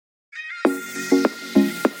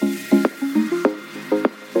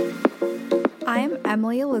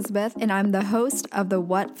Emily Elizabeth, and I'm the host of the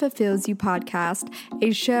What Fulfills You podcast,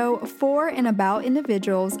 a show for and about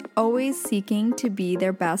individuals always seeking to be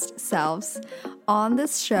their best selves. On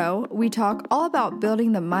this show, we talk all about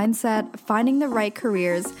building the mindset, finding the right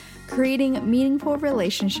careers, creating meaningful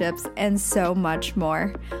relationships, and so much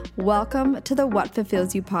more. Welcome to the What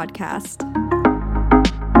Fulfills You podcast.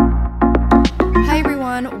 Hi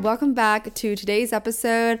everyone, welcome back to today's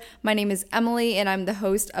episode. My name is Emily and I'm the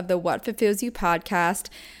host of the What Fulfills You podcast.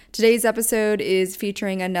 Today's episode is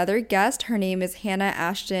featuring another guest. Her name is Hannah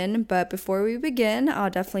Ashton, but before we begin, I'll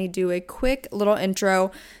definitely do a quick little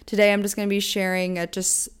intro. Today I'm just going to be sharing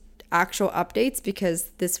just actual updates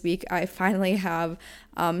because this week I finally have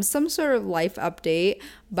some sort of life update.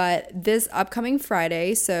 But this upcoming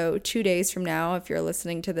Friday, so 2 days from now, if you're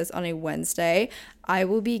listening to this on a Wednesday, I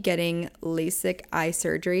will be getting LASIK eye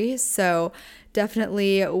surgery. So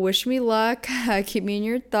definitely wish me luck. Keep me in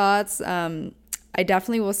your thoughts. I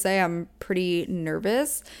definitely will say I'm pretty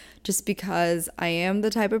nervous just because I am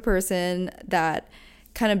the type of person that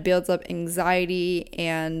kind of builds up anxiety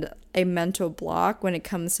and a mental block when it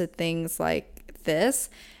comes to things like this.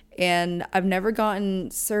 And I've never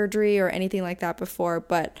gotten surgery or anything like that before,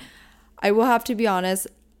 but I will have to be honest,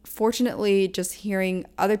 fortunately, just hearing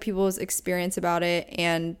other people's experience about it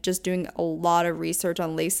and just doing a lot of research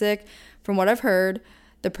on LASIK, from what I've heard,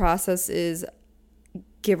 the process is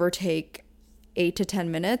give or take 8 to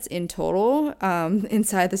 10 minutes in total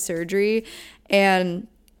inside the surgery. And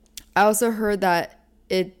I also heard that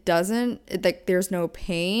there's no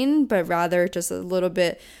pain, but rather just a little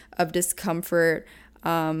bit of discomfort,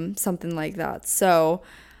 something like that. So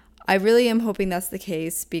I really am hoping that's the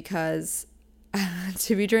case because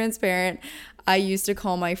to be transparent, I used to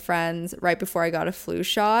call my friends right before I got a flu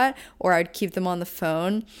shot, or I'd keep them on the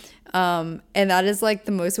phone. And that is like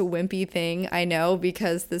the most wimpy thing I know,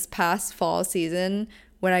 because this past fall season,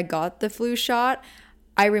 when I got the flu shot,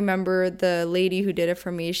 I remember the lady who did it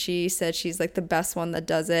for me, she said she's like the best one that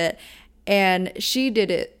does it. And she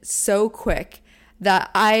did it so quick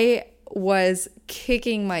that I was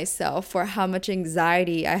kicking myself for how much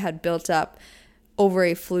anxiety I had built up over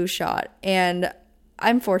a flu shot. And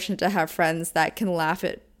I'm fortunate to have friends that can laugh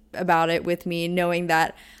about it with me, knowing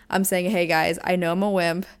that I'm saying, hey guys, I know I'm a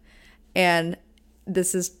wimp and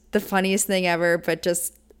this is the funniest thing ever, but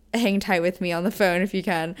just hang tight with me on the phone if you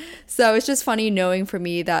can. So it's just funny knowing for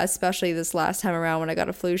me that, especially this last time around when I got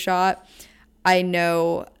a flu shot, I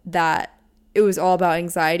know that it was all about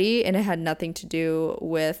anxiety and it had nothing to do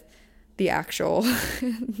with the actual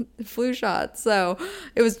flu shot. So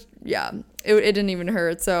it was, it didn't even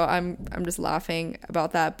hurt. So I'm just laughing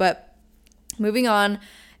about that. But moving on,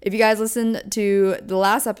 if you guys listened to the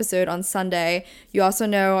last episode on Sunday, you also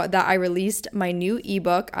know that I released my new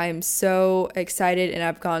ebook. I'm so excited and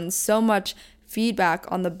I've gotten so much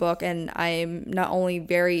feedback on the book, and I'm not only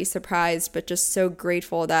very surprised but just so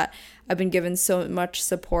grateful that I've been given so much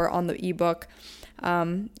support on the ebook.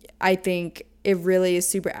 I think it really is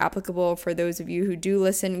super applicable for those of you who do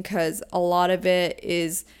listen, because a lot of it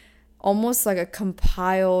is almost like a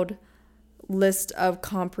compiled list of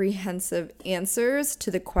comprehensive answers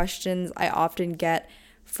to the questions I often get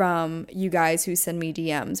from you guys who send me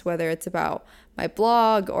DMs, whether it's about my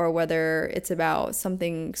blog or whether it's about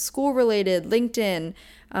something school related, LinkedIn,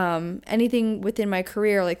 anything within my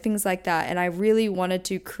career, like things like that. And I really wanted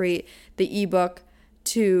to create the ebook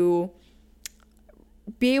to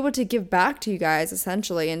be able to give back to you guys,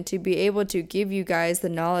 essentially, and to be able to give you guys the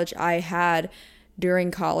knowledge I had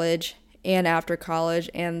during college and after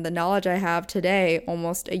college, and the knowledge I have today,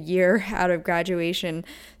 almost a year out of graduation.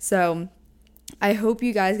 So I hope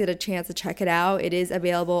you guys get a chance to check it out. It is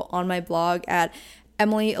available on my blog at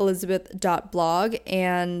emilyelizabeth.blog.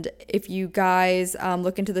 And if you guys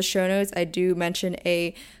look into the show notes, I do mention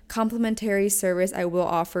a complimentary service I will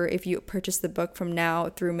offer if you purchase the book from now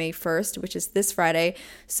through May 1st, which is this Friday.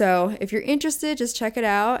 So if you're interested, just check it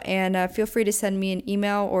out, and feel free to send me an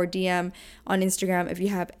email or DM on Instagram if you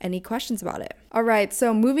have any questions about it. All right,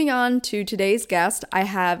 so moving on to today's guest, I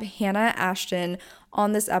have Hannah Ashton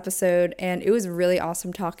on this episode, and it was really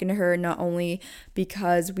awesome talking to her, not only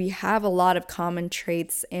because we have a lot of common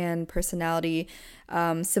traits and personality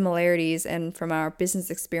similarities and from our business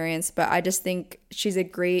experience, but I just think she's a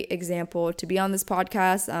great example to be on this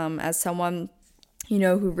podcast as someone,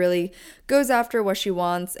 who really goes after what she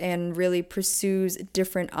wants and really pursues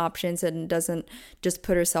different options and doesn't just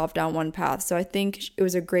put herself down one path. So I think it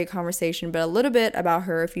was a great conversation. But a little bit about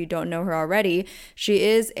her, if you don't know her already, she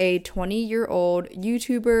is a 20-year-old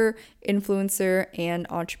YouTuber, influencer, and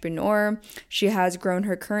entrepreneur. She has grown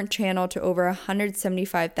her current channel to over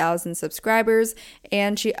 175,000 subscribers,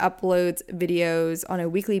 and she uploads videos on a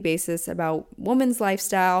weekly basis about women's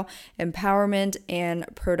lifestyle, empowerment, and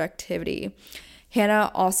productivity.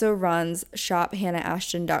 Hannah also runs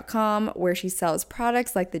shophannahashton.com, where she sells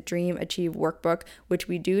products like the Dream Achieve workbook, which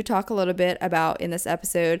we do talk a little bit about in this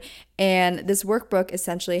episode. And this workbook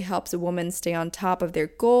essentially helps a woman stay on top of their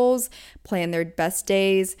goals, plan their best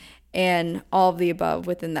days, and all of the above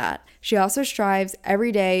within that. She also strives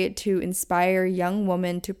every day to inspire young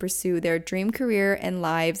women to pursue their dream career and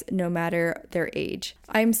lives no matter their age.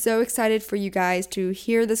 I'm so excited for you guys to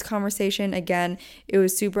hear this conversation again. It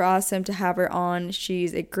was super awesome to have her on.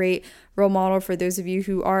 She's a great role model for those of you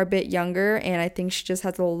who are a bit younger, and I think she just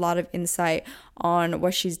has a lot of insight on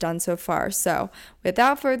what she's done so far. So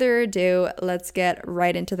without further ado, let's get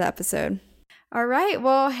right into the episode. All right.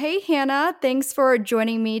 Well, hey, Hannah, thanks for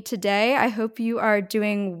joining me today. I hope you are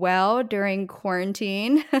doing well during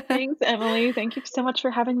quarantine. Thanks, Emily. Thank you so much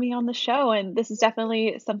for having me on the show. And this is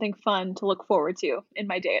definitely something fun to look forward to in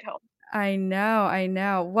my day at home. I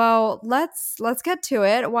know. Well, let's get to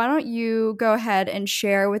it. Why don't you go ahead and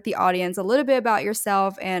share with the audience a little bit about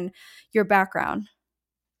yourself and your background?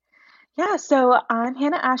 Yeah, so I'm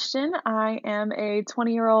Hannah Ashton. I am a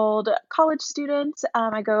 20-year-old college student.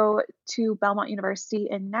 I go to Belmont University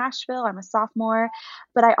in Nashville. I'm a sophomore,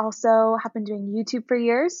 but I also have been doing YouTube for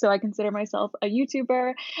years. So I consider myself a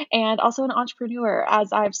YouTuber and also an entrepreneur,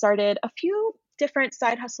 as I've started a few different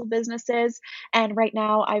side hustle businesses. And right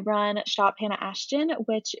now I run Shop Hannah Ashton,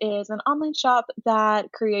 which is an online shop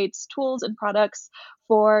that creates tools and products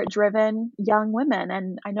for driven young women.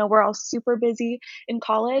 And I know we're all super busy in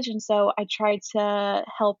college. And so I try to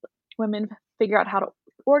help women figure out how to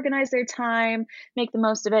organize their time, make the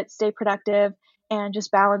most of it, stay productive, and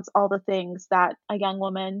just balance all the things that a young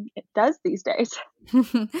woman does these days.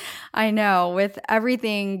 I know, with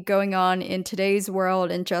everything going on in today's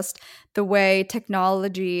world and just the way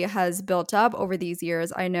technology has built up over these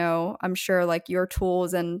years, I'm sure like your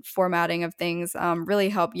tools and formatting of things really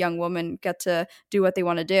help young women get to do what they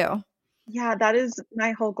want to do. Yeah, that is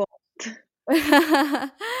my whole goal.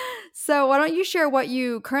 So, why don't you share what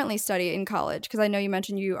you currently study in college? Because I know you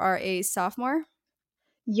mentioned you are a sophomore.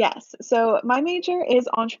 Yes. So my major is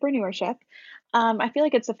entrepreneurship. I feel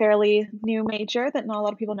like it's a fairly new major that not a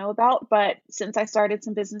lot of people know about, but since I started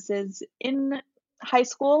some businesses in high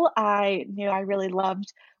school, I knew I really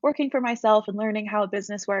loved working for myself and learning how a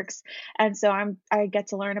business works. And so I get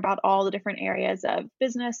to learn about all the different areas of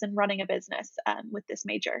business and running a business with this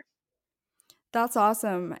major. That's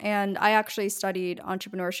awesome. And I actually studied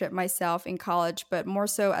entrepreneurship myself in college, but more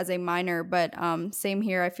so as a minor. But same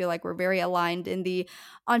here. I feel like we're very aligned in the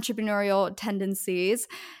entrepreneurial tendencies.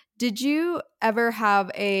 Did you ever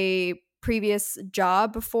have a previous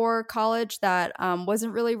job before college that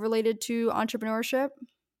wasn't really related to entrepreneurship?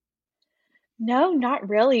 No, not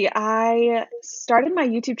really. I started my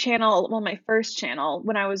YouTube channel, well, my first channel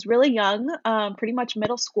when I was really young, pretty much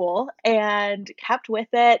middle school, and kept with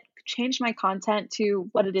it, changed my content to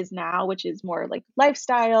what it is now, which is more like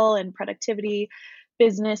lifestyle and productivity,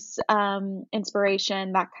 business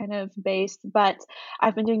inspiration, that kind of base. But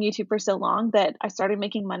I've been doing YouTube for so long that I started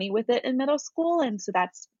making money with it in middle school. And so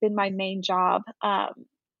that's been my main job.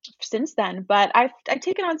 Since then, but I've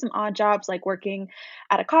taken on some odd jobs like working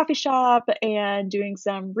at a coffee shop and doing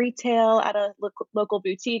some retail at a local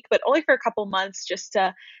boutique, but only for a couple months just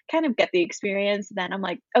to kind of get the experience. Then I'm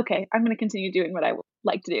like, okay, I'm going to continue doing what I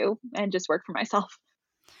like to do and just work for myself.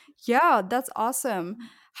 Yeah, that's awesome.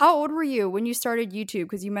 How old were you when you started YouTube?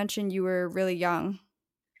 Because you mentioned you were really young.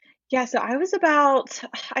 Yeah, so I was about,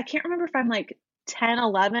 I can't remember if I'm like 10,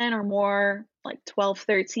 11, or more like 12,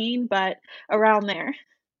 13, but around there.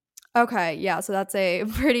 Okay, yeah, so that's a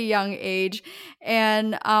pretty young age.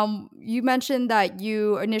 And you mentioned that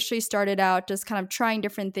you initially started out just kind of trying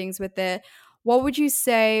different things with it. What would you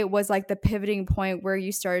say was like the pivoting point where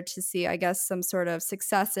you started to see, I guess, some sort of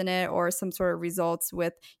success in it or some sort of results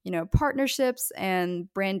with, partnerships and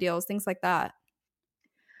brand deals, things like that?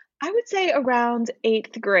 I would say around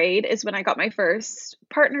 8th grade is when I got my first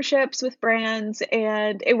partnerships with brands,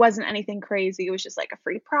 and it wasn't anything crazy. It was just like a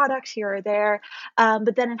free product here or there.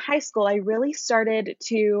 But then in high school, I really started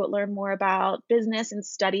to learn more about business and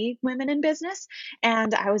study women in business.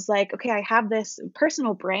 And I was like, okay, I have this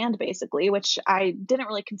personal brand basically, which I didn't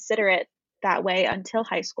really consider it that way until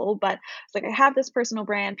high school. But it's like I have this personal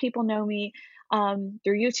brand. People know me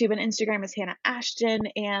through YouTube and Instagram as Hannah Ashton,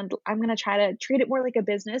 and I'm going to try to treat it more like a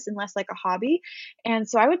business and less like a hobby. And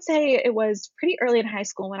so I would say it was pretty early in high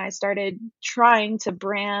school when I started trying to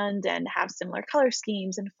brand and have similar color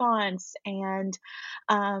schemes and fonts and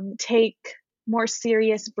take more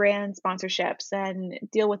serious brand sponsorships and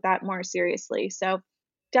deal with that more seriously. So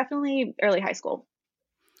definitely early high school.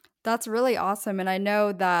 That's really awesome. And I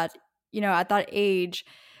know that, at that age,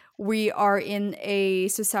 we are in a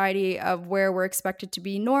society of where we're expected to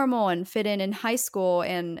be normal and fit in high school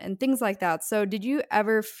and things like that. So did you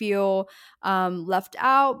ever feel left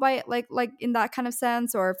out by like in that kind of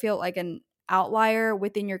sense, or feel like an outlier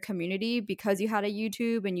within your community because you had a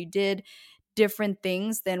YouTube and you did different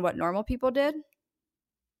things than what normal people did?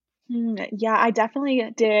 Yeah, I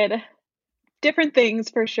definitely did different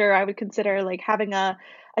things for sure. I would consider like having a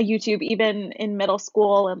YouTube even in middle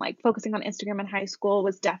school and like focusing on Instagram in high school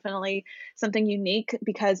was definitely something unique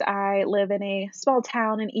because I live in a small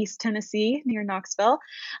town in East Tennessee near Knoxville.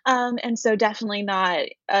 And so definitely not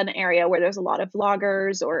an area where there's a lot of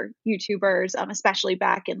vloggers or YouTubers, especially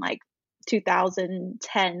back in like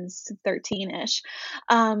 2010s, 13-ish.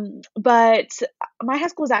 But my high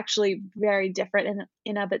school was actually very different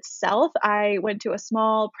in of itself. I went to a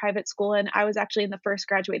small private school and I was actually in the first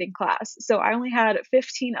graduating class. So I only had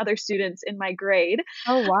 15 other students in my grade.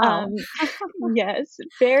 Oh, wow. Um, yes,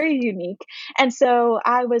 very unique. And so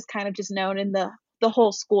I was kind of just known in the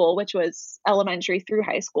whole school, which was elementary through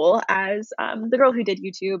high school, as the girl who did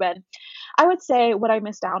YouTube. And I would say what I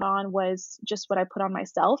missed out on was just what I put on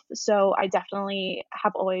myself. So I definitely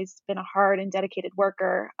have always been a hard and dedicated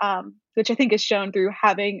worker, which I think is shown through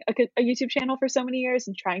having a YouTube channel for so many years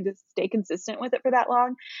and trying to stay consistent with it for that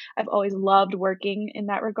long. I've always loved working in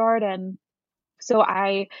that regard. And so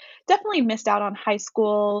I definitely missed out on high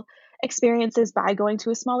school experiences by going to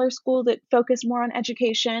a smaller school that focused more on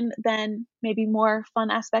education than maybe more fun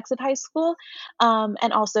aspects of high school.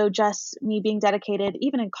 And also just me being dedicated,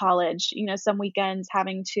 even in college, some weekends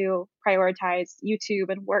having to prioritize YouTube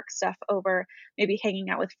and work stuff over maybe hanging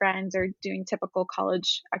out with friends or doing typical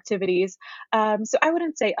college activities. So I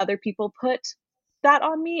wouldn't say other people put that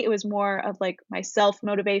on me. It was more of like my self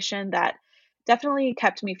motivation that definitely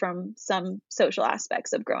kept me from some social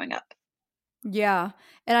aspects of growing up. Yeah.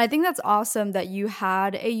 And I think that's awesome that you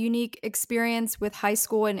had a unique experience with high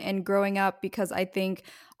school and growing up, because I think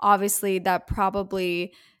obviously that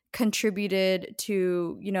probably contributed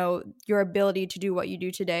to, your ability to do what you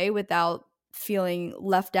do today without feeling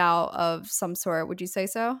left out of some sort. Would you say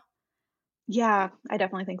so? Yeah, I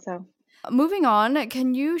definitely think so. Moving on,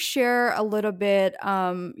 can you share a little bit,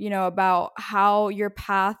 about how your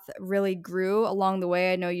path really grew along the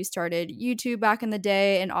way? I know you started YouTube back in the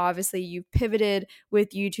day, and obviously you pivoted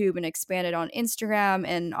with YouTube and expanded on Instagram.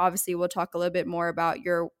 And obviously, we'll talk a little bit more about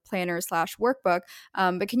your planner slash workbook.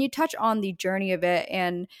 But can you touch on the journey of it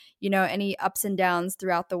and, any ups and downs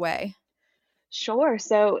throughout the way? Sure.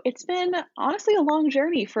 So it's been honestly a long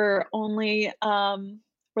journey for only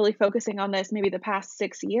really focusing on this maybe the past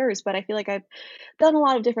 6 years, but I feel like I've done a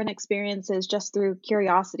lot of different experiences just through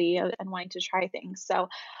curiosity and wanting to try things. So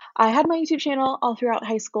I had my YouTube channel all throughout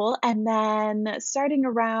high school, and then starting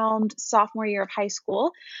around sophomore year of high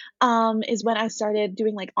school is when I started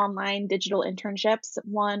doing like online digital internships.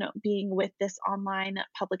 One being with this online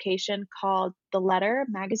publication called The Letter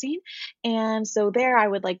magazine. And so there I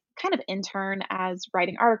would like kind of intern as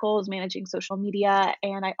writing articles, managing social media.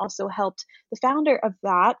 And I also helped the founder of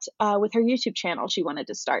that with her YouTube channel she wanted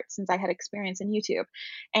to start since I had experience in YouTube.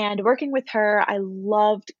 And working with her, I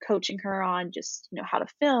loved coaching her on just, how to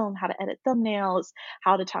film, how to edit thumbnails,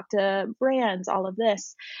 how to talk to brands, all of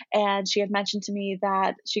this. And she had mentioned to me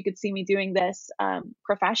that she could see me doing this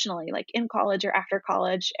professionally, like in college or after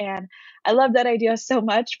college. And I loved that idea so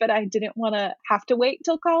much, but I didn't want to have to wait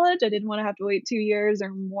till college. I didn't want to have to wait 2 years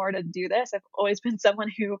or more to do this. I've always been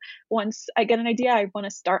someone who, once I get an idea, I want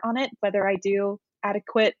to start on it, whether I do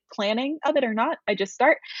adequate planning of it or not, I just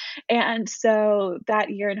start. And so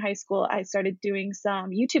that year in high school, I started doing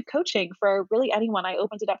some YouTube coaching for really anyone. I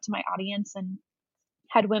opened it up to my audience and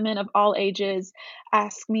had women of all ages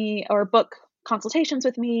ask me or book consultations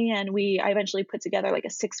with me, and I eventually put together like a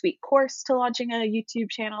 6-week course to launching a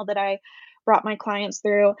YouTube channel that I brought my clients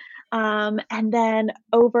through. And then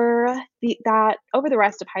over the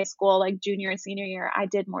rest of high school, like junior and senior year, I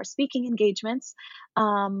did more speaking engagements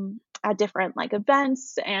at different like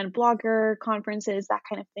events and blogger conferences, that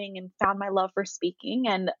kind of thing, and found my love for speaking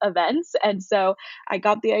and events. And so I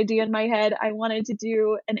got the idea in my head. I wanted to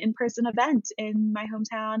do an in-person event in my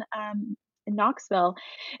hometown in Knoxville.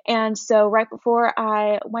 And so right before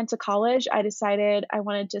I went to college, I decided I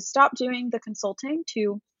wanted to stop doing the consulting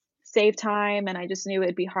to save time. And I just knew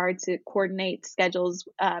it'd be hard to coordinate schedules.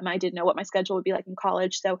 I didn't know what my schedule would be like in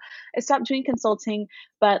college. So I stopped doing consulting.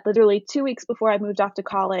 But literally 2 weeks before I moved off to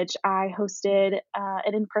college, I hosted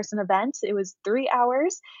an in person event. It was 3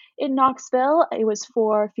 hours in Knoxville. It was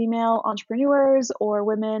for female entrepreneurs or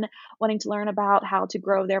women wanting to learn about how to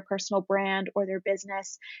grow their personal brand or their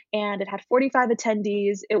business. And it had 45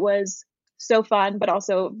 attendees. It was so fun, but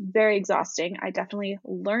also very exhausting. I definitely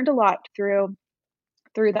learned a lot through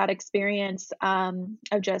that experience,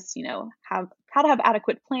 of just how to have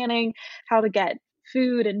adequate planning, how to get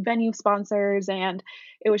food and venue sponsors, and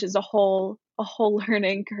it was just a whole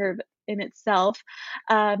learning curve in itself.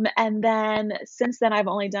 And then since then, I've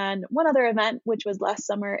only done one other event, which was last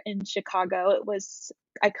summer in Chicago.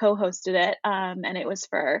 I co-hosted it, and it was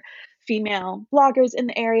for female bloggers in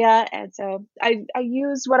the area, and so I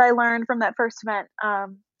used what I learned from that first event.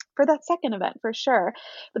 For that second event for sure.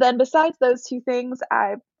 But then besides those two things,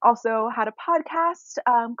 I also had a podcast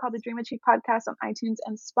called the Dream Achieve Podcast on iTunes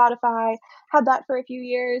and Spotify. Had that for a few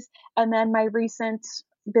years. And then my recent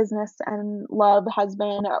business and love has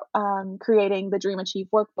been creating the Dream Achieve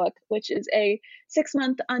Workbook, which is a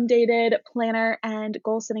 6-month undated planner and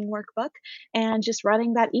goal setting workbook, and just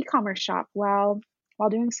running that e-commerce shop while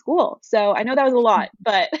doing school. So I know that was a lot,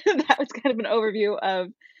 but that was kind of an overview of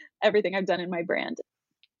everything I've done in my brand.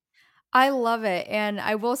 I love it. And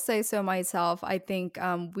I will say so myself. I think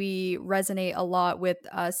we resonate a lot with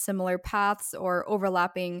similar paths or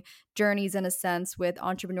overlapping journeys in a sense with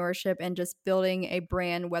entrepreneurship and just building a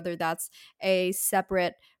brand, whether that's a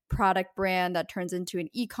separate product brand that turns into an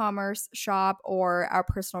e-commerce shop or our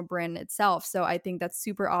personal brand itself. So I think that's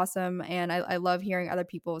super awesome. And I love hearing other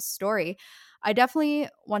people's story. I definitely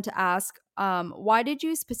want to ask, why did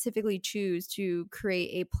you specifically choose to create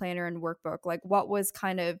a planner and workbook? Like, what was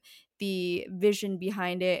kind of the vision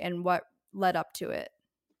behind it and what led up to it?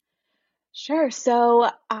 Sure. So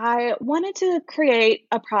I wanted to create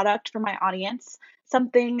a product for my audience,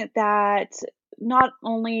 something that not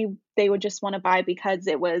only they would just want to buy because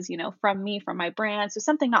it was, from me, from my brand. So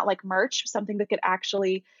something not like merch, something that could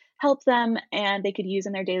actually help them and they could use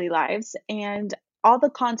in their daily lives. And all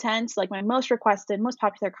the content, like my most requested, most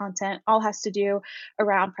popular content, all has to do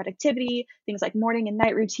around productivity, things like morning and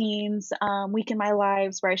night routines, week in my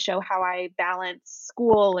lives, where I show how I balance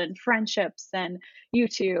school and friendships and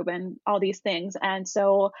YouTube and all these things. And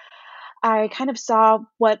so I kind of saw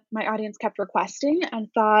what my audience kept requesting and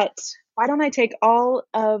thought, why don't I take all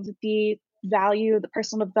of the value, the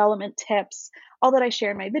personal development tips, all that I share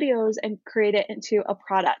in my videos and create it into a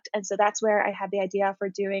product? And so that's where I had the idea for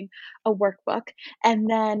doing a workbook. And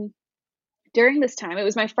then during this time, it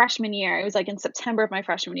was my freshman year. It was like in September of my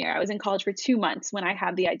freshman year. I was in college for 2 months when I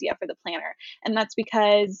had the idea for the planner. And that's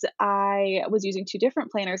because I was using two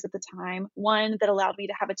different planners at the time, one that allowed me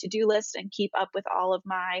to have a to do list and keep up with all of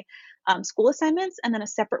my school assignments, and then a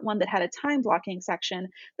separate one that had a time blocking section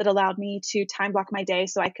that allowed me to time block my day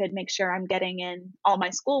so I could make sure I'm getting in all my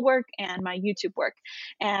schoolwork and my YouTube work.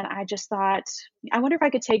 And I just thought, I wonder if I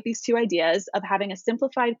could take these two ideas of having a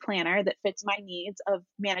simplified planner that fits my needs of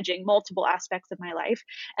managing multiple aspects of my life,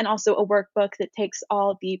 and also a workbook that takes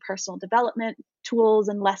all the personal development tools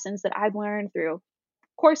and lessons that I've learned through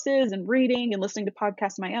courses and reading and listening to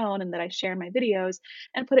podcasts of my own and that I share in my videos,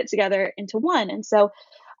 and put it together into one. And so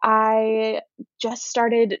I just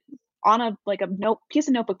started on a piece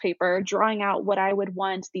of notebook paper, drawing out what I would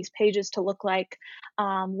want these pages to look like,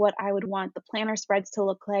 what I would want the planner spreads to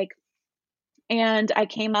look like, and I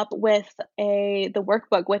came up with the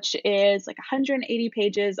workbook, which is like 180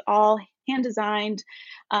 pages, all hand designed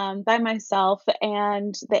by myself.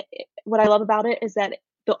 And what I love about it is that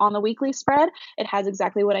on the weekly spread, it has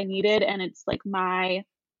exactly what I needed, and it's like my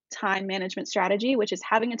time management strategy, which is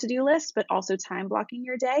having a to-do list, but also time blocking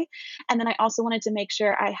your day. And then I also wanted to make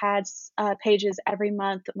sure I had pages every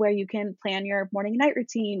month where you can plan your morning and night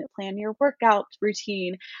routine, plan your workout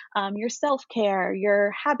routine, your self care,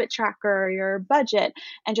 your habit tracker, your budget,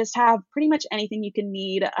 and just have pretty much anything you can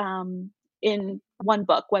need in one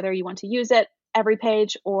book, whether you want to use it every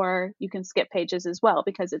page or you can skip pages as well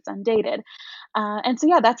because it's undated. And so,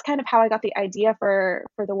 yeah, that's kind of how I got the idea for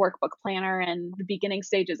the workbook planner and the beginning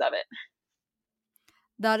stages of it.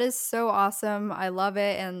 That is so awesome. I love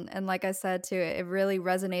it. And like I said too, it really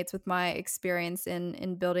resonates with my experience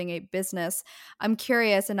in building a business. I'm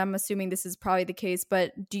curious, and I'm assuming this is probably the case,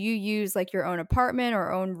 but do you use like your own apartment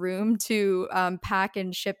or own room to pack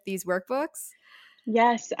and ship these workbooks?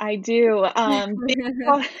 Yes, I do.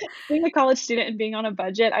 Being a college student and being on a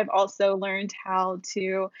budget, I've also learned how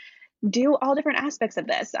to do all different aspects of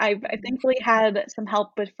this. I thankfully had some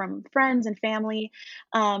help with from friends and family,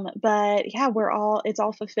 but yeah, it's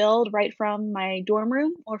all fulfilled right from my dorm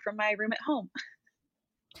room or from my room at home.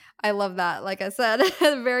 I love that. Like I said,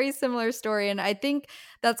 a very similar story. And I think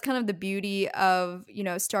that's kind of the beauty of,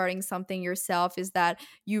 starting something yourself is that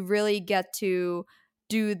you really get to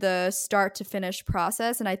do the start to finish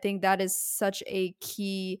process. And I think that is such a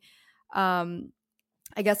key, um,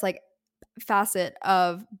 I guess, like facet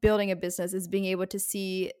of building a business is being able to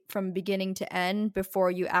see from beginning to end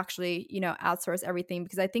before you actually, outsource everything.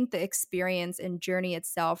 Because I think the experience and journey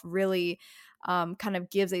itself really kind of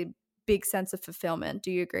gives a big sense of fulfillment.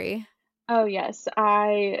 Do you agree? Oh, yes.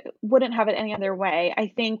 I wouldn't have it any other way. I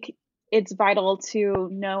think it's vital to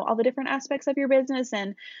know all the different aspects of your business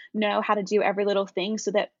and know how to do every little thing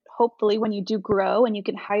so that hopefully when you do grow and you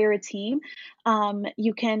can hire a team,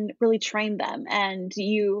 you can really train them and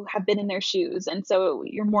you have been in their shoes. And so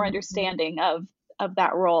you're more Mhm. understanding of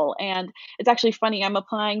that role. And it's actually funny, I'm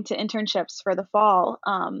applying to internships for the fall.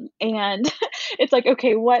 And it's like,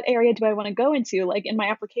 okay, what area do I want to go into? Like in my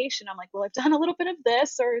application, I'm like, well, I've done a little bit of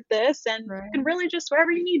this or this, and you can Right. really just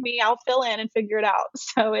wherever you need me, I'll fill in and figure it out.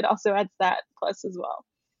 So it also adds that plus as well.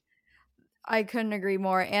 I couldn't agree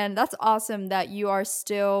more. And that's awesome that you are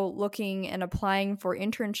still looking and applying for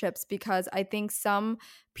internships because I think some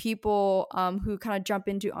people who kind of jump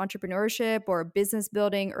into entrepreneurship or business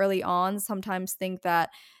building early on sometimes think that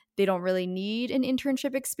they don't really need an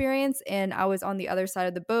internship experience. And I was on the other side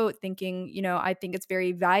of the boat thinking, I think it's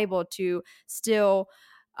very valuable to still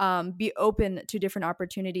be open to different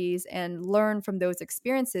opportunities and learn from those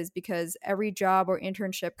experiences because every job or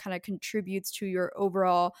internship kind of contributes to your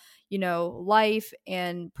overall life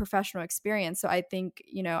and professional experience. So I think,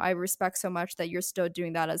 I respect so much that you're still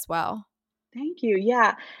doing that as well. Thank you.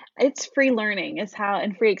 Yeah, it's free learning is how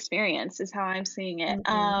and free experience is how I'm seeing it.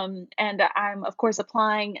 Mhm. And I'm of course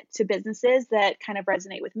applying to businesses that kind of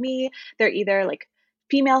resonate with me. They're either like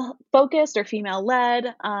female focused or female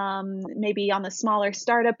led, maybe on the smaller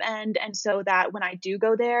startup end. And so that when I do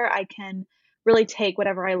go there, I can really take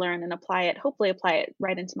whatever I learn and hopefully apply it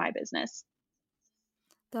right into my business.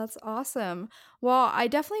 That's awesome. Well, I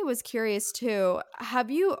definitely was curious too. Have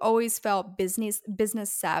you always felt business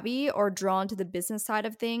savvy or drawn to the business side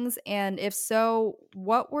of things? And if so,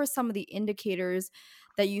 what were some of the indicators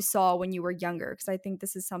that you saw when you were younger? Because I think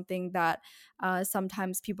this is something that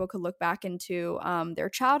sometimes people could look back into their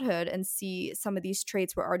childhood and see some of these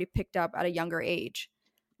traits were already picked up at a younger age.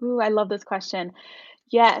 Ooh, I love this question.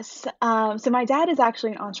 Yes. So my dad is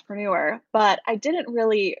actually an entrepreneur, but I didn't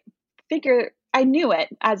really figure I knew it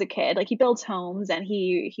as a kid. Like he builds homes and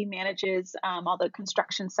he manages all the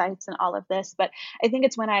construction sites and all of this. But I think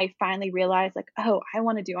it's when I finally realized like, oh, I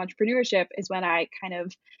want to do entrepreneurship is when I kind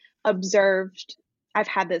of observed I've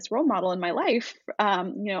had this role model in my life,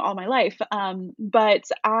 all my life. But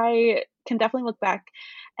I can definitely look back.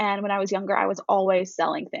 And when I was younger, I was always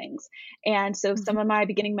selling things. And so some of my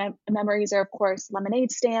beginning memories are, of course,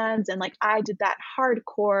 lemonade stands. And like I did that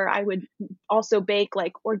hardcore. I would also bake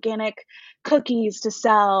like organic cookies to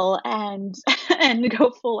sell and and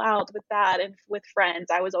go full out with that and with friends.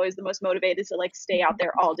 I was always the most motivated to like stay out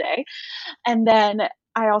there all day. And then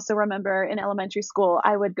I also remember in elementary school,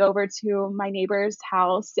 I would go over to my neighbor's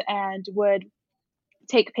house and would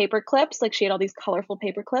take paper clips, like she had all these colorful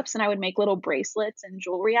paper clips, and I would make little bracelets and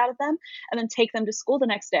jewelry out of them, and then take them to school the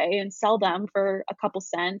next day and sell them for a couple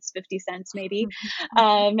cents, 50 cents maybe.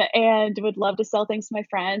 And would love to sell things to my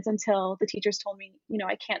friends until the teachers told me,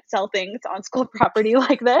 I can't sell things on school property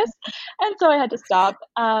like this. And so I had to stop.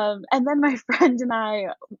 And then my friend and I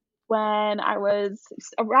when I was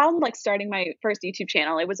around like starting my first YouTube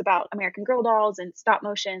channel. It was about American Girl dolls and stop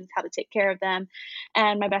motions, how to take care of them.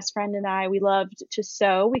 And my best friend and I, we loved to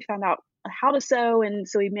sew. We found out how to sew. And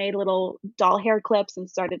so we made little doll hair clips and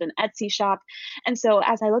started an Etsy shop. And so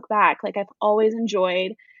as I look back, like I've always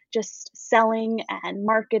enjoyed just selling and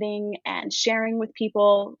marketing and sharing with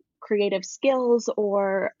people creative skills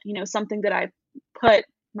or, something that I've put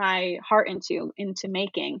my heart into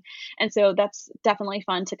making. And so that's definitely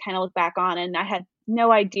fun to kind of look back on. And I had no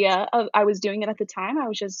idea I was doing it at the time. I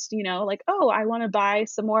was just, like, oh, I want to buy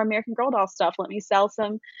some more American Girl doll stuff. Let me sell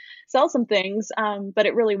some things. But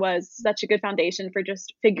it really was such a good foundation for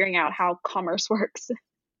just figuring out how commerce works.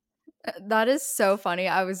 That is so funny.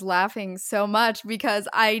 I was laughing so much because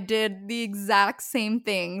I did the exact same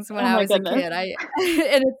things when Oh I my was a goodness. kid.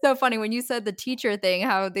 And it's so funny when you said the teacher thing,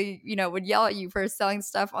 how they, would yell at you for selling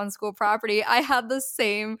stuff on school property. I had the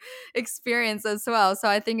same experience as well. So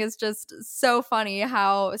I think it's just so funny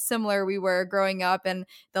how similar we were growing up and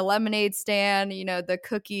the lemonade stand, the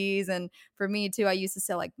cookies. And for me too, I used to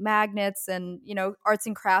sell like magnets and, arts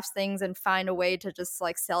and crafts things and find a way to just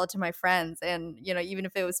like sell it to my friends. And, even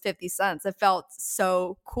if it was 50 cents, it felt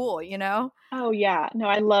so cool. Oh, yeah. No,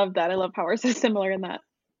 I love that. I love how we're so similar in that.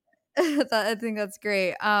 I think that's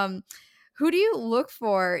great. Who do you look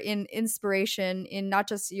for in inspiration in not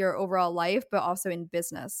just your overall life, but also in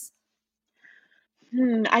business?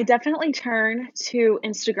 I definitely turn to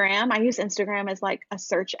Instagram. I use Instagram as like a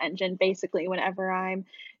search engine basically whenever I'm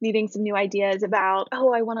needing some new ideas about,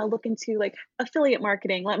 oh, I want to look into like affiliate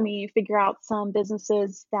marketing. Let me figure out some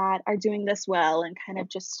businesses that are doing this well and kind of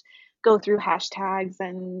just go through hashtags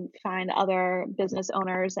and find other business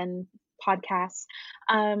owners and podcasts.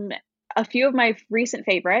 Um, a few of my recent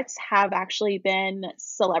favorites have actually been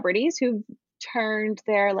celebrities who've turned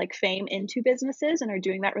their like fame into businesses and are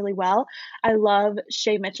doing that really well. I love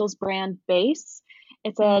Shay Mitchell's brand Base.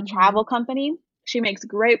 It's a Mhm. travel company. She makes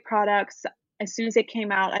great products. As soon as it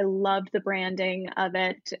came out, I loved the branding of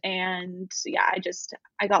it. And yeah,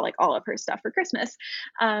 I got like all of her stuff for Christmas.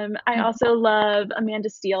 I also love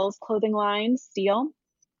Amanda Steele's clothing line, Steele.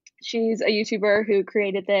 She's a YouTuber who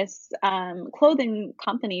created this clothing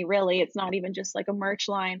company, really. It's not even just like a merch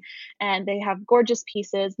line. And they have gorgeous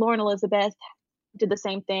pieces. Lauren Elizabeth did the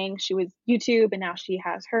same thing. She was YouTube and now she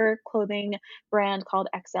has her clothing brand called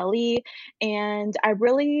XLE. And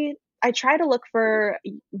I try to look for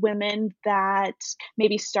women that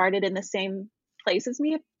maybe started in the same place as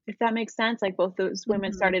me, if that makes sense. Like both those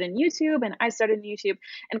women Mhm. started in YouTube and I started in YouTube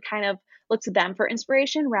and kind of look to them for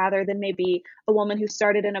inspiration rather than maybe a woman who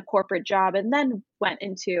started in a corporate job and then went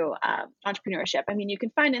into entrepreneurship. I mean, you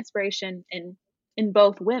can find inspiration in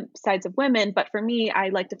both sides of women, but for me, I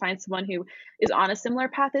like to find someone who is on a similar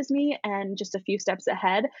path as me and just a few steps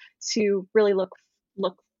ahead to really look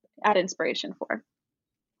at inspiration for.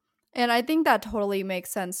 And I think that totally makes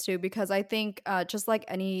sense too, because I think just like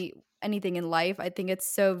anything in life, I think it's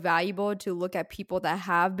so valuable to look at people that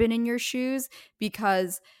have been in your shoes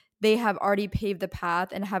because they have already paved the path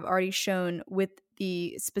and have already shown with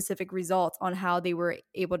the specific results on how they were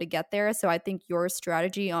able to get there. So I think your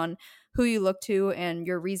strategy on who you look to and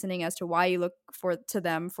your reasoning as to why you look for to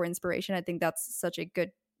them for inspiration, I think that's such a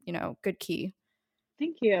good key.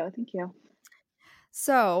 Thank you. Thank you.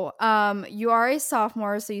 So, you are a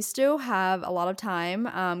sophomore, so you still have a lot of time,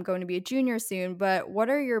 going to be a junior soon. But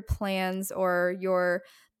what are your plans or your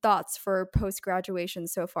thoughts for post graduation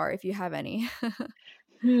so far, if you have any?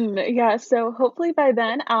 Yeah, so hopefully by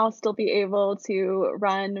then I'll still be able to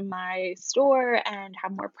run my store and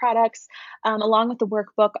have more products. Along with the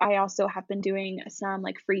workbook, I also have been doing some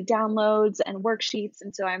like free downloads and worksheets.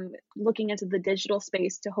 And so I'm looking into the digital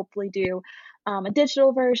space to hopefully do a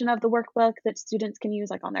digital version of the workbook that students can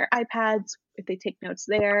use like on their iPads if they take notes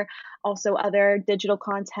there. Also, other digital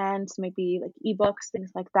content, maybe like ebooks,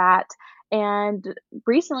 things like that. And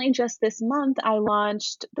recently, just this month, I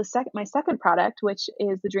launched my second product, which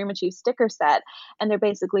is the Dream Achieve sticker set, and they're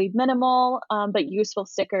basically minimal but useful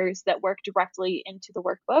stickers that work directly into the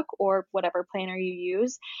workbook or whatever planner you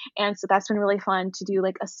use. And so that's been really fun to do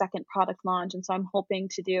like a second product launch. And so I'm hoping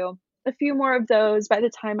to do a few more of those by the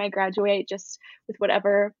time I graduate, just with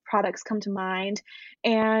whatever products come to mind.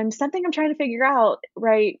 And something I'm trying to figure out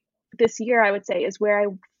right this year, I would say, is where I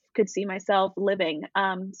could see myself living.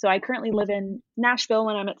 So I currently live in Nashville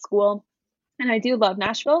when I'm at school. And I do love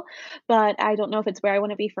Nashville, but I don't know if it's where I want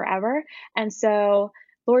to be forever. And so,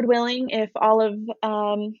 Lord willing, if all of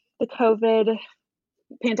the COVID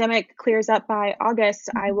pandemic clears up by August,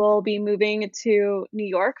 I Mhm. will be moving to New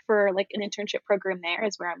York for like an internship program there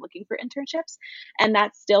is where I'm looking for internships. And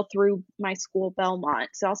that's still through my school, Belmont.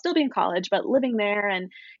 So I'll still be in college, but living there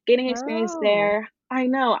and gaining experience Oh, there. I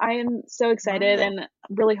know I am so excited wow. and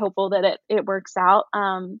really hopeful that it works out.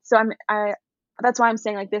 So I that's why I'm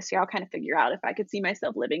saying like this year I'll kind of figure out if I could see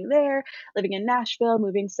myself living there, living in Nashville,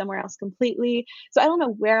 moving somewhere else completely. So I don't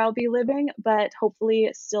know where I'll be living, but hopefully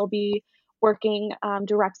still be working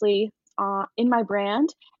directly in my brand.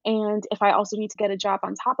 And if I also need to get a job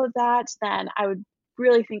on top of that, then I would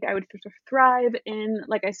really think I would thrive in,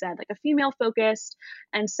 like I said, like a female focused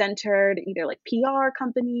and centered either like PR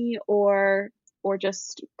company or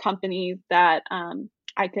just company that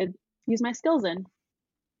I could use my skills in.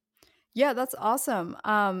 Yeah, that's awesome.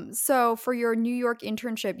 So for your New York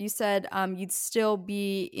internship, you said you'd still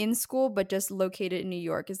be in school, but just located in New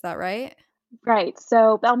York. Is that right? Right.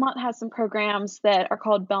 So Belmont has some programs that are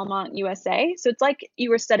called Belmont USA. So it's like you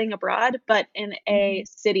were studying abroad, but in a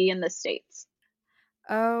city in the States.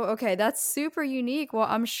 Oh, okay. That's super unique. Well,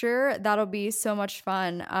 I'm sure that'll be so much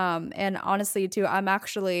fun. And honestly, too, I'm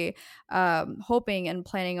actually hoping and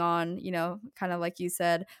planning on, kind of like you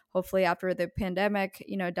said, hopefully after the pandemic,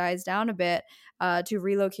 dies down a bit, to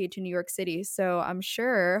relocate to New York City. So I'm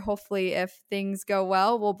sure, hopefully, if things go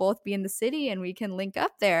well, we'll both be in the city and we can link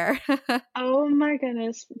up there. Oh my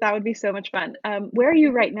goodness, that would be so much fun. Where are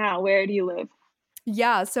you right now? Where do you live?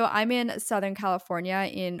 Yeah, so I'm in Southern California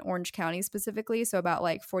in Orange County specifically, so about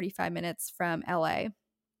like 45 minutes from LA.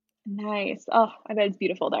 Nice. Oh, I bet it's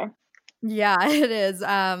beautiful there. Yeah, it is.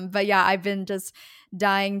 But yeah, I've been just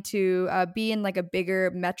dying to be in like a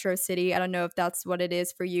bigger metro city. I don't know if that's what it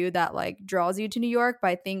is for you that like draws you to New York, but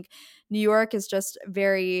I think New York is just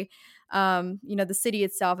very, the city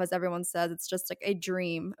itself, as everyone says, it's just like a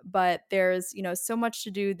dream. But there's, so much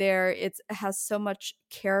to do there. It has so much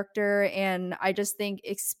character, and I just think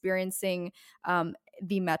experiencing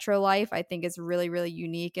the metro life, I think, is really, really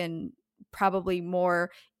unique and probably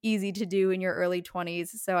more easy to do in your early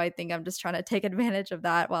 20s. So I think I'm just trying to take advantage of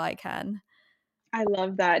that while I can. I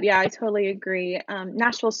love that. Yeah, I totally agree.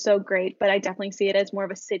 Nashville's so great, but I definitely see it as more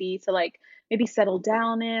of a city to like maybe settle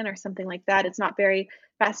down in or something like that. It's not very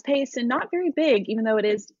fast paced and not very big, even though it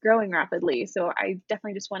is growing rapidly. So I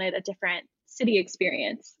definitely just wanted a different city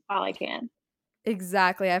experience while I can.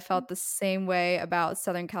 Exactly. I felt the same way about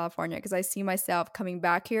Southern California because I see myself coming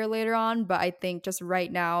back here later on. But I think just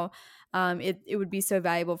right now, it would be so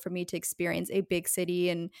valuable for me to experience a big city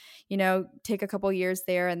and, take a couple years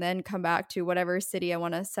there and then come back to whatever city I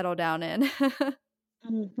want to settle down in.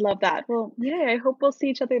 Love that. Well, yeah, I hope we'll see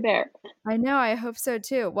each other there. I know. I hope so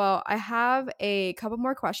too. Well, I have a couple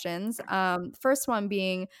more questions. First one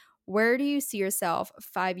being, where do you see yourself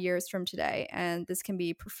 5 years from today? And this can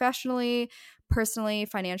be professionally, personally,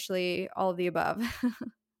 financially, all of the above.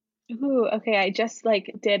 Ooh, okay. I just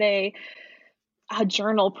like did a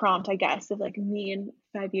journal prompt, I guess, of like me in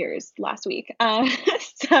 5 years last week.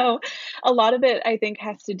 So a lot of it I think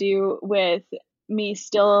has to do with me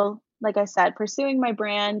still, like I said, pursuing my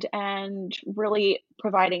brand and really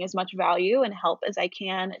providing as much value and help as I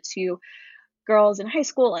can to girls in high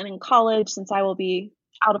school and in college, since I will be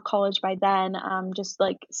out of college by then. Just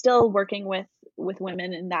like still working with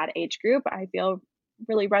women in that age group, I feel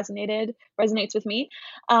really resonates with me.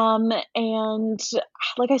 And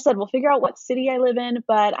like I said, we'll figure out what city I live in,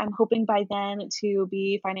 but I'm hoping by then to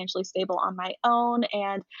be financially stable on my own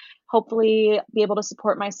and hopefully be able to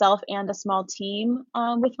support myself and a small team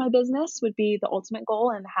with my business would be the ultimate goal,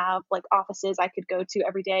 and have like offices I could go to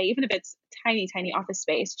every day, even if it's tiny office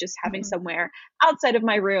space, just having Mhm. somewhere outside of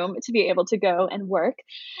my room to be able to go and work.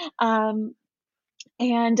 Um,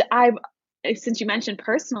 and I've since you mentioned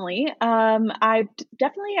personally, I've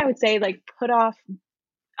definitely, I would say, like put off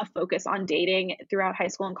a focus on dating throughout high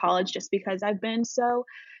school and college just because I've been so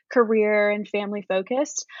career and family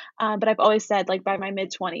focused. But I've always said like by my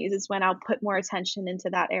mid 20s is when I'll put more attention into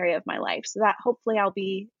that area of my life. So that hopefully I'll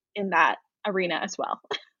be in that arena as well.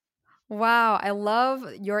 Wow, I love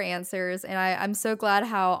your answers. And I'm so glad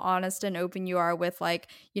how honest and open you are with like,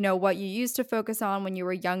 what you used to focus on when you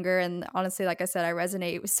were younger. And honestly, like I said, I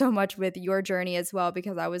resonate so much with your journey as well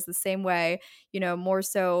because I was the same way, more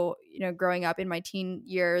so, growing up in my teen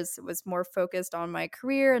years was more focused on my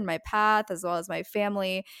career and my path as well as my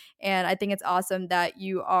family. And I think it's awesome that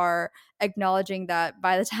you are acknowledging that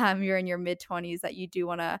by the time you're in your mid 20s that you do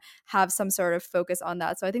want to have some sort of focus on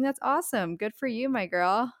that. So I think that's awesome. Good for you, my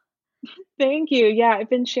girl. Thank you. Yeah, I've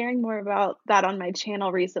been sharing more about that on my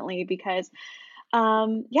channel recently because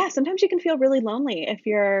yeah, sometimes you can feel really lonely if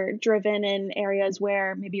you're driven in areas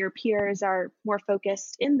where maybe your peers are more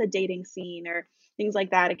focused in the dating scene or things like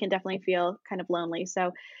that. It can definitely feel kind of lonely.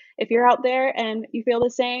 So if you're out there and you feel the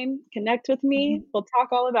same, connect with me. We'll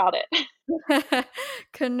talk all about it.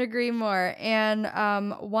 Couldn't agree more. And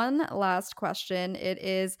one last question. It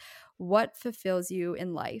is, what fulfills you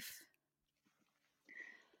in life?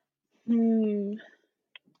 Hmm.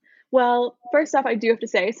 Well, first off, I do have to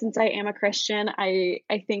say, since I am a Christian, I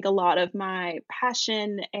think a lot of my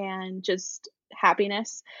passion and just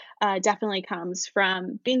happiness definitely comes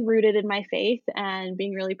from being rooted in my faith and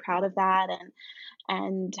being really proud of that,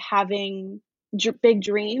 and having big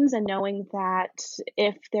dreams and knowing that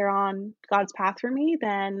if they're on God's path for me,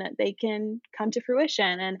 then they can come to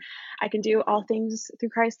fruition, and I can do all things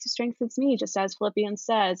through Christ who strengthens me, just as Philippians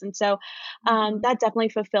says. And so Mhm. that definitely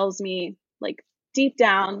fulfills me, like deep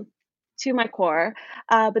down to my core.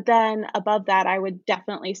 But then above that, I would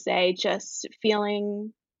definitely say just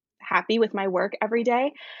feeling happy with my work every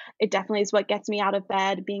day. It definitely is what gets me out of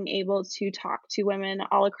bed, being able to talk to women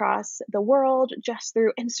all across the world just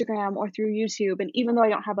through Instagram or through YouTube. And even though I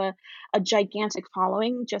don't have a gigantic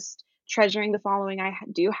following, just treasuring the following I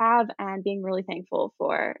do have and being really thankful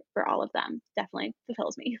for all of them definitely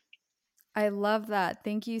fulfills me. I love that.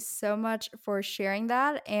 Thank you so much for sharing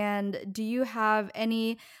that. And do you have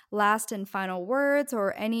any last and final words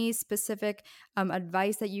or any specific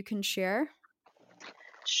advice that you can share?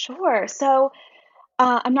 Sure. So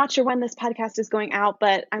I'm not sure when this podcast is going out,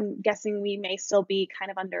 but I'm guessing we may still be kind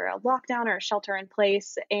of under a lockdown or a shelter in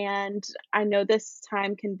place. And I know this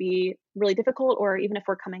time can be really difficult, or even if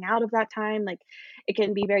we're coming out of that time, like it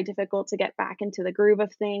can be very difficult to get back into the groove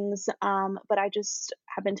of things. But I just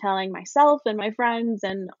have been telling myself and my friends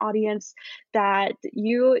and audience that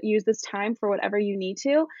you use this time for whatever you need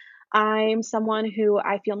to. I'm someone who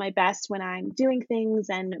I feel my best when I'm doing things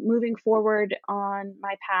and moving forward on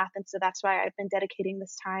my path. And so that's why I've been dedicating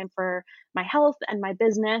this time for my health and my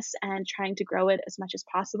business and trying to grow it as much as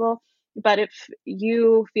possible. But if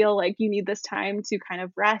you feel like you need this time to kind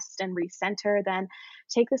of rest and recenter, then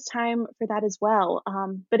take this time for that as well.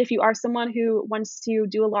 But if you are someone who wants to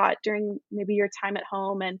do a lot during maybe your time at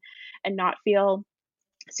home and not feel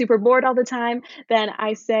super bored all the time, then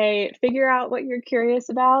I say figure out what you're curious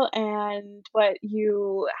about and what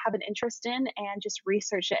you have an interest in and just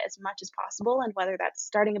research it as much as possible. And whether that's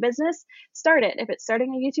starting a business, start it. If it's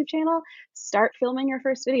starting a YouTube channel, start filming your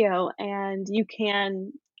first video. And you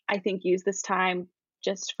can, I think, use this time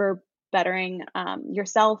just for bettering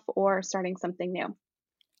yourself or starting something new.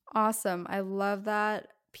 Awesome. I love that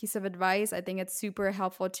piece of advice. I think it's super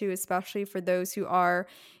helpful too, especially for those who are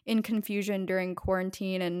in confusion during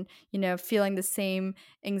quarantine and, feeling the same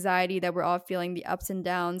anxiety that we're all feeling, the ups and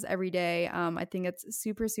downs every day. I think it's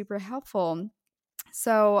super, super helpful.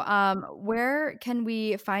 So, where can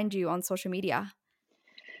we find you on social media?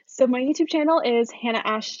 So my YouTube channel is Hannah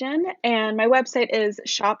Ashton, and my website is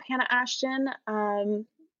Shop Hannah Ashton,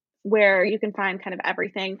 where you can find kind of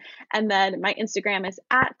everything. And then my Instagram is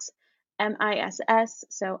at MISS,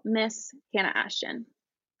 so Miss Hannah Ashton.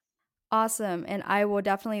 Awesome. And I will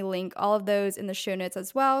definitely link all of those in the show notes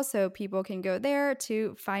as well, so people can go there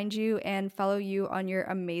to find you and follow you on your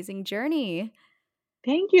amazing journey.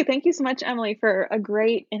 Thank you. Thank you so much, Emily, for a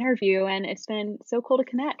great interview. And it's been so cool to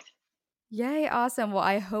connect. Yay, awesome. Well,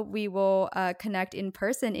 I hope we will connect in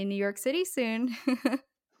person in New York City soon.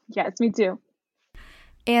 Yes, me too.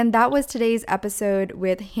 And that was today's episode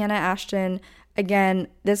with Hannah Ashton. Again,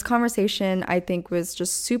 this conversation I think was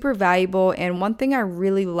just super valuable. And one thing I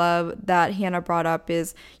really love that Hannah brought up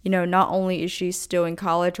is, not only is she still in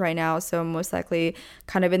college right now, so most likely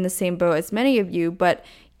kind of in the same boat as many of you, but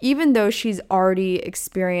even though she's already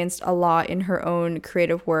experienced a lot in her own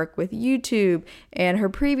creative work with YouTube and her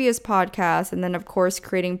previous podcast, and then of course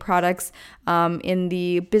creating products in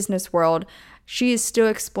the business world, she is still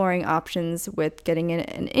exploring options with getting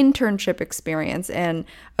an internship experience and,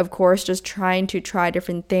 of course, just trying to try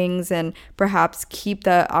different things and perhaps keep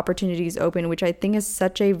the opportunities open, which I think is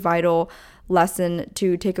such a vital lesson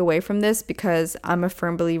to take away from this, because I'm a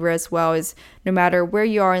firm believer as well, is no matter where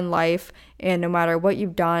you are in life and no matter what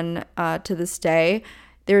you've done to this day,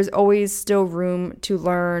 there's always still room to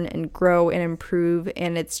learn and grow and improve.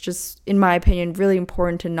 And it's just, in my opinion, really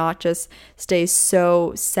important to not just stay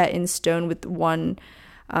so set in stone with one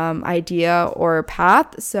idea or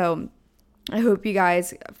path. So I hope you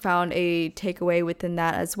guys found a takeaway within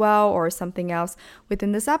that as well, or something else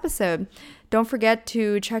within this episode. Don't forget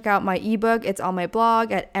to check out my ebook. It's on my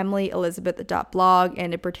blog at emilyelizabeth.blog,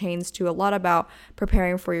 and it pertains to a lot about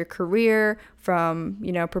preparing for your career, from,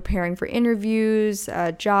 preparing for interviews,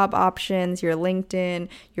 job options, your LinkedIn,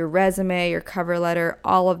 your resume, your cover letter,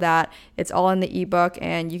 all of that. It's all in the ebook,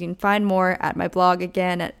 and you can find more at my blog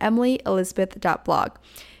again at emilyelizabeth.blog.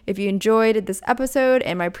 If you enjoyed this episode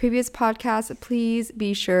and my previous podcast, please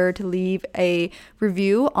be sure to leave a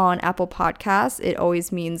review on Apple Podcasts. It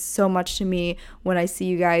always means so much to me when I see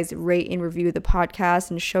you guys rate and review the podcast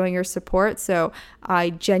and showing your support. So I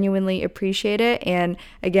genuinely appreciate it. And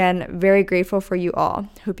again, very grateful for you all.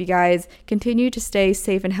 Hope you guys continue to stay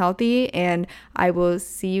safe and healthy, and I will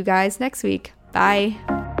see you guys next week. Bye.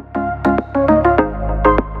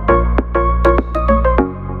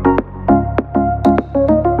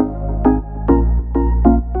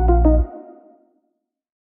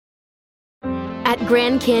 At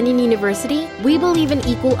Grand Canyon University, we believe in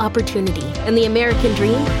equal opportunity, and the American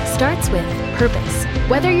dream starts with purpose.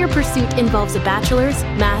 Whether your pursuit involves a bachelor's,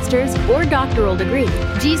 master's, or doctoral degree,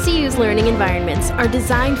 GCU's learning environments are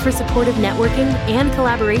designed for supportive networking and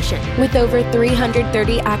collaboration. With over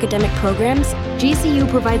 330 academic programs, GCU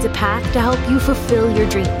provides a path to help you fulfill your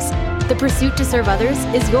dreams. The pursuit to serve others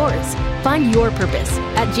is yours. Find your purpose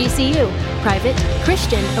at GCU. Private,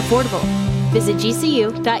 Christian, affordable. Visit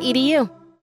gcu.edu.